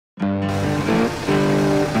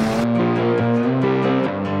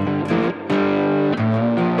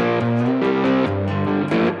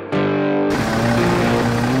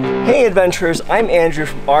Hey adventurers, I'm Andrew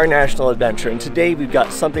from Our National Adventure, and today we've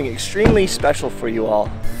got something extremely special for you all.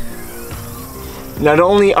 Not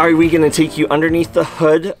only are we going to take you underneath the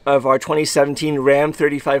hood of our 2017 Ram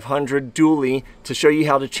 3500 dually to show you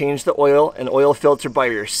how to change the oil and oil filter by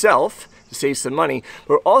yourself to save some money,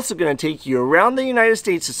 but we're also going to take you around the United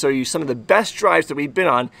States to show you some of the best drives that we've been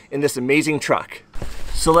on in this amazing truck.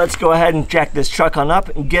 So let's go ahead and jack this truck on up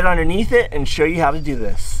and get underneath it and show you how to do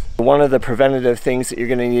this. One of the preventative things that you're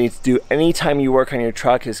going to need to do anytime you work on your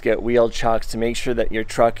truck is get wheel chocks to make sure that your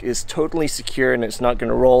truck is totally secure and it's not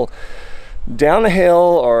going to roll down a hill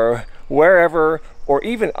or wherever or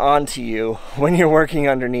even onto you when you're working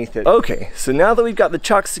underneath it. Okay, so now that we've got the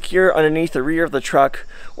chocks secure underneath the rear of the truck,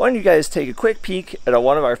 why don't you guys take a quick peek at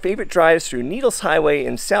one of our favorite drives through Needles Highway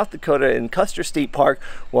in South Dakota in Custer State Park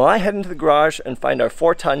while I head into the garage and find our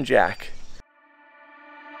 4-ton jack.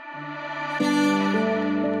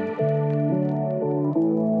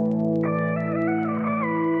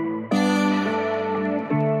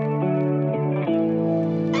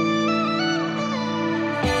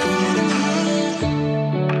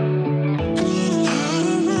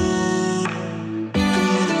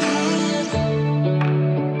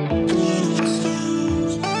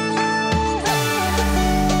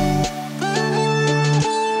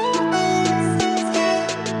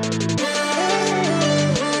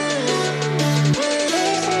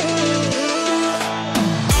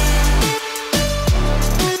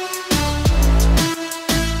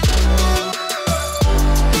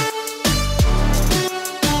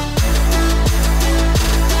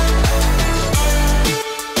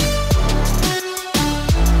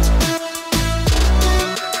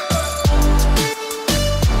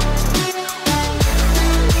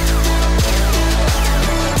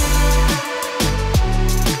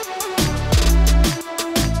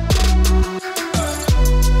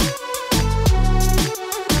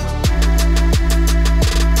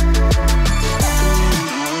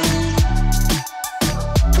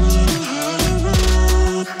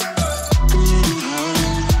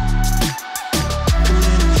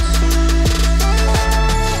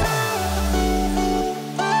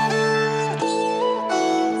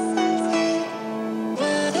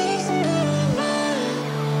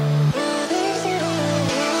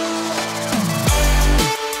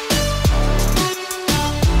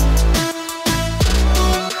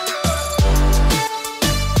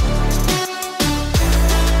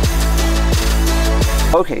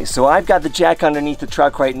 Okay, so I've got the jack underneath the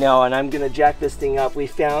truck right now and I'm gonna jack this thing up. We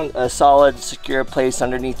found a solid, secure place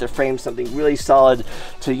underneath the frame, something really solid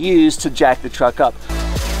to use to jack the truck up.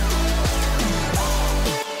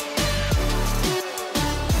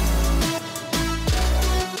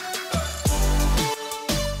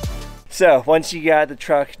 So once you got the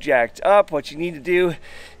truck jacked up, what you need to do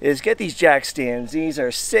is get these jack stands. These are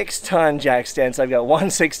 6-ton jack stands. I've got one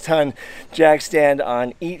 6-ton jack stand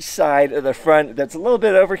on each side of the front. That's a little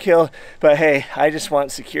bit overkill, but hey, I just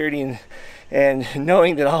want security and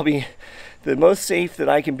knowing that I'll be the most safe that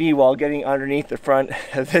I can be while getting underneath the front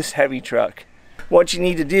of this heavy truck. What you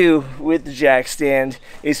need to do with the jack stand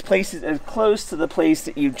is place it as close to the place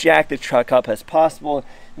that you jack the truck up as possible.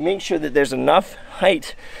 Make sure that there's enough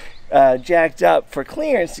height jacked up for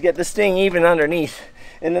clearance to get this thing even underneath.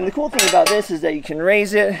 And then the cool thing about this is that you can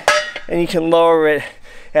raise it and you can lower it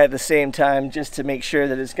at the same time just to make sure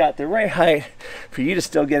that it's got the right height for you to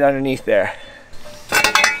still get underneath there.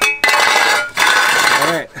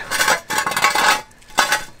 Alright.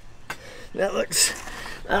 That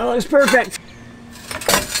looks perfect.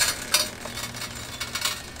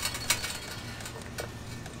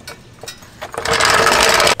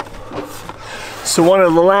 So one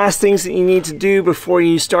of the last things that you need to do before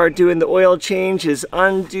you start doing the oil change is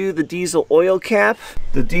undo the diesel oil cap.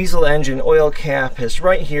 The diesel engine oil cap is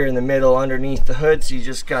right here in the middle underneath the hood, so you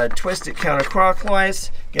just gotta twist it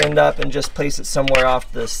counterclockwise, get it up and just place it somewhere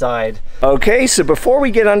off to the side. Okay, so before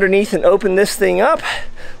we get underneath and open this thing up,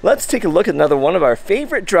 let's take a look at another one of our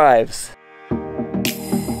favorite drives.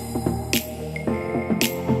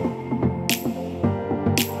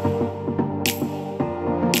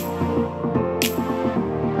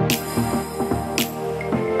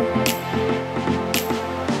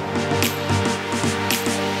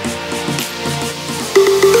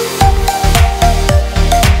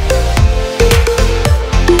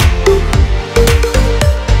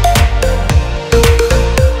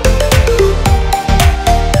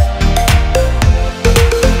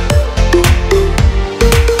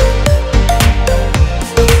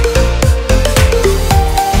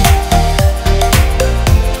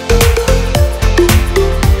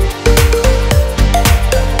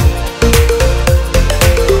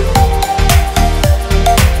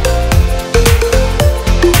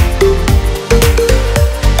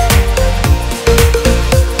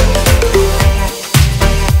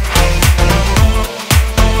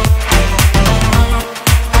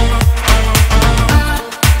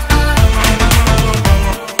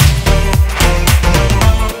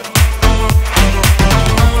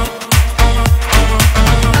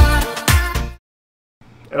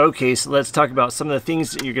 Okay, so let's talk about some of the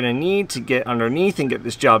things that you're going to need to get underneath and get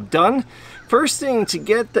this job done. First thing, to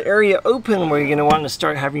get the area open where you're going to want to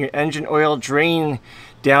start having your engine oil drain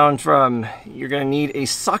down from, you're going to need a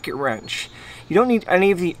socket wrench. You don't need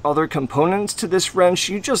any of the other components to this wrench.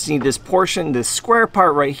 You just need this portion. This square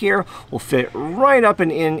part right here will fit right up and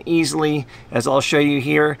in easily, as I'll show you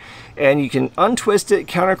here. And you can untwist it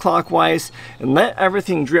counterclockwise and let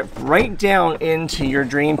everything drip right down into your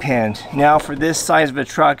drain pan. Now for this size of a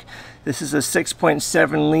truck, this is a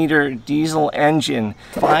 6.7 liter diesel engine,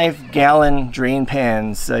 5-gallon drain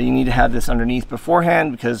pan. So you need to have this underneath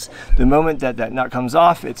beforehand, because the moment that that nut comes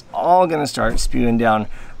off, it's all gonna start spewing down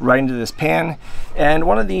right into this pan. And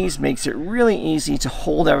one of these makes it really easy to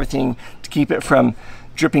hold everything, to keep it from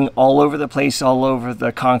dripping all over the place, all over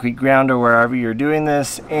the concrete ground or wherever you're doing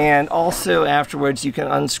this. And also afterwards, you can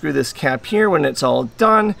unscrew this cap here when it's all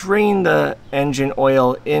done, drain the engine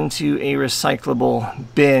oil into a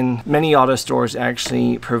recyclable bin. Many auto stores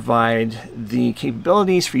actually provide the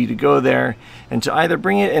capabilities for you to go there and to either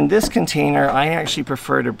bring it in this container. I actually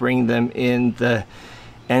prefer to bring them in the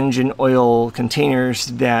engine oil containers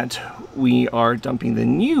that we are dumping the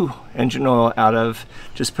new engine oil out of,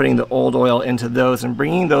 just putting the old oil into those and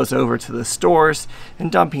bringing those over to the stores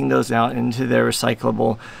and dumping those out into their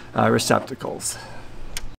recyclable receptacles.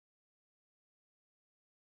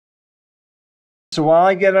 So while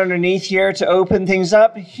I get underneath here to open things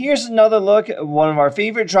up, here's another look at one of our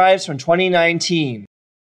favorite drives from 2019.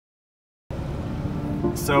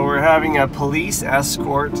 So we're having a police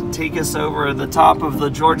escort take us over the top of the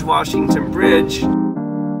George Washington Bridge.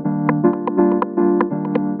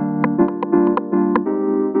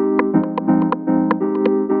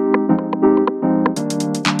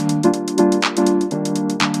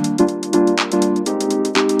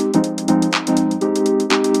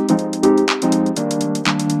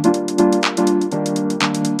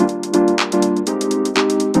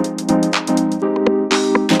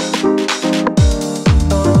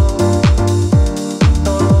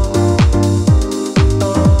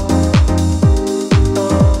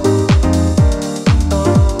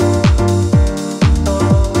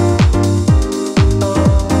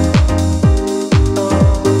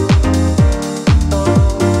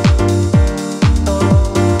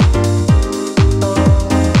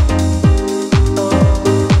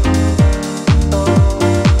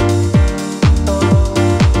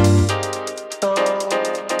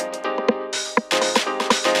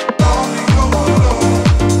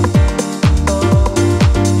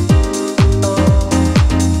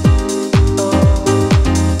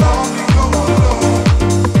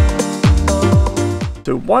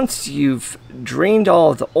 So once you've drained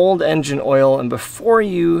all of the old engine oil, and before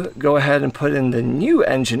you go ahead and put in the new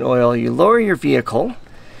engine oil, you lower your vehicle,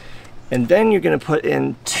 and then you're going to put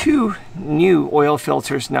in 2 new oil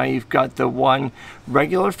filters. Now you've got the one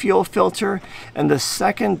regular fuel filter and the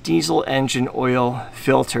second diesel engine oil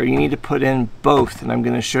filter. You need to put in both, and I'm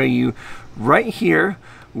going to show you right here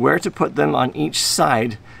where to put them on each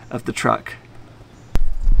side of the truck.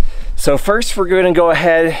 So first we're going to go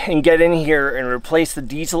ahead and get in here and replace the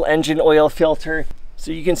diesel engine oil filter. So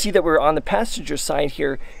you can see that we're on the passenger side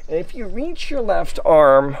here, and if you reach your left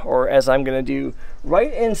arm, or as I'm going to do,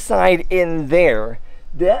 right inside in there,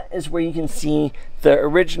 that is where you can see the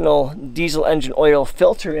original diesel engine oil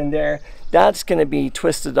filter in there. That's going to be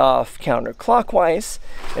twisted off counterclockwise.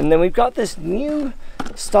 And then we've got this new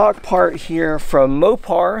stock part here from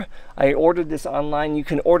Mopar. I ordered this online. You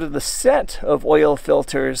can order the set of oil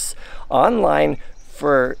filters online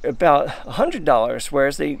for about $100,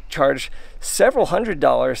 whereas they charge several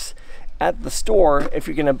 $100s at the store if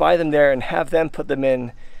you're going to buy them there and have them put them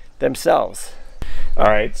in themselves.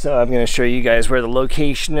 Alright, so I'm going to show you guys where the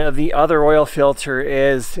location of the other oil filter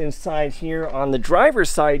is inside here on the driver's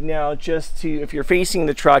side. Now, just to, if you're facing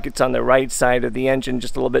the truck, it's on the right side of the engine,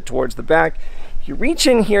 just a little bit towards the back. If you reach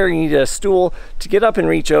in here, you need a stool to get up and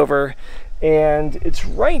reach over, and it's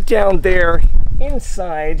right down there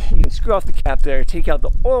inside. You can screw off the cap there, take out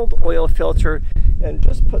the old oil filter, and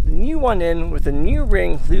just put the new one in with a new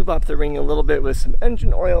ring, lube up the ring a little bit with some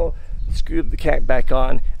engine oil, screw the cap back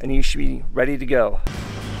on, and you should be ready to go.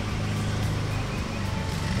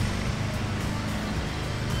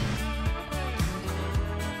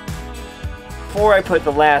 Before I put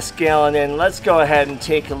the last gallon in, let's go ahead and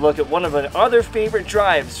take a look at one of our other favorite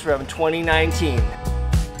drives from 2019.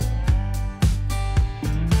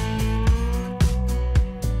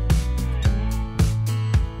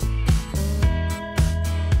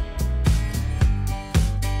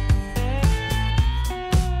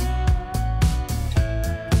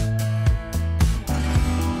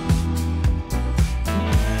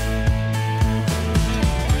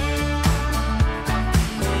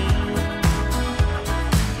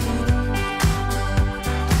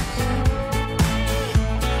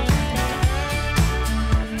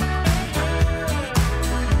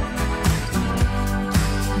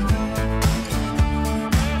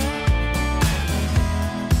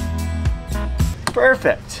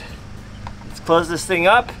 Perfect. Let's close this thing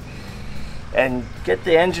up and get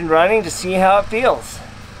the engine running to see how it feels.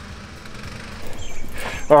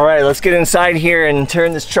 All right, let's get inside here and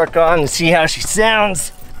turn this truck on and see how she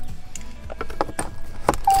sounds.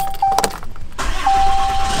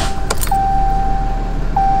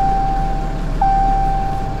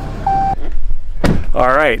 All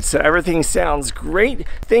right, so everything sounds great.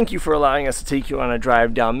 Thank you for allowing us to take you on a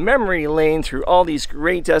drive down memory lane through all these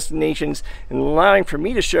great destinations and allowing for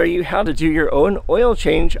me to show you how to do your own oil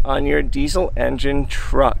change on your diesel engine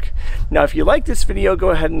truck. Now, if you like this video, go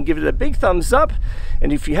ahead and give it a big thumbs up.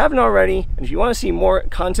 And if you haven't already, and if you want to see more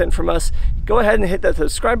content from us, go ahead and hit that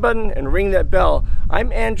subscribe button and ring that bell.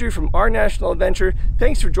 I'm Andrew from Our National Adventure.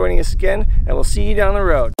 Thanks for joining us again, and we'll see you down the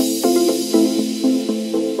road.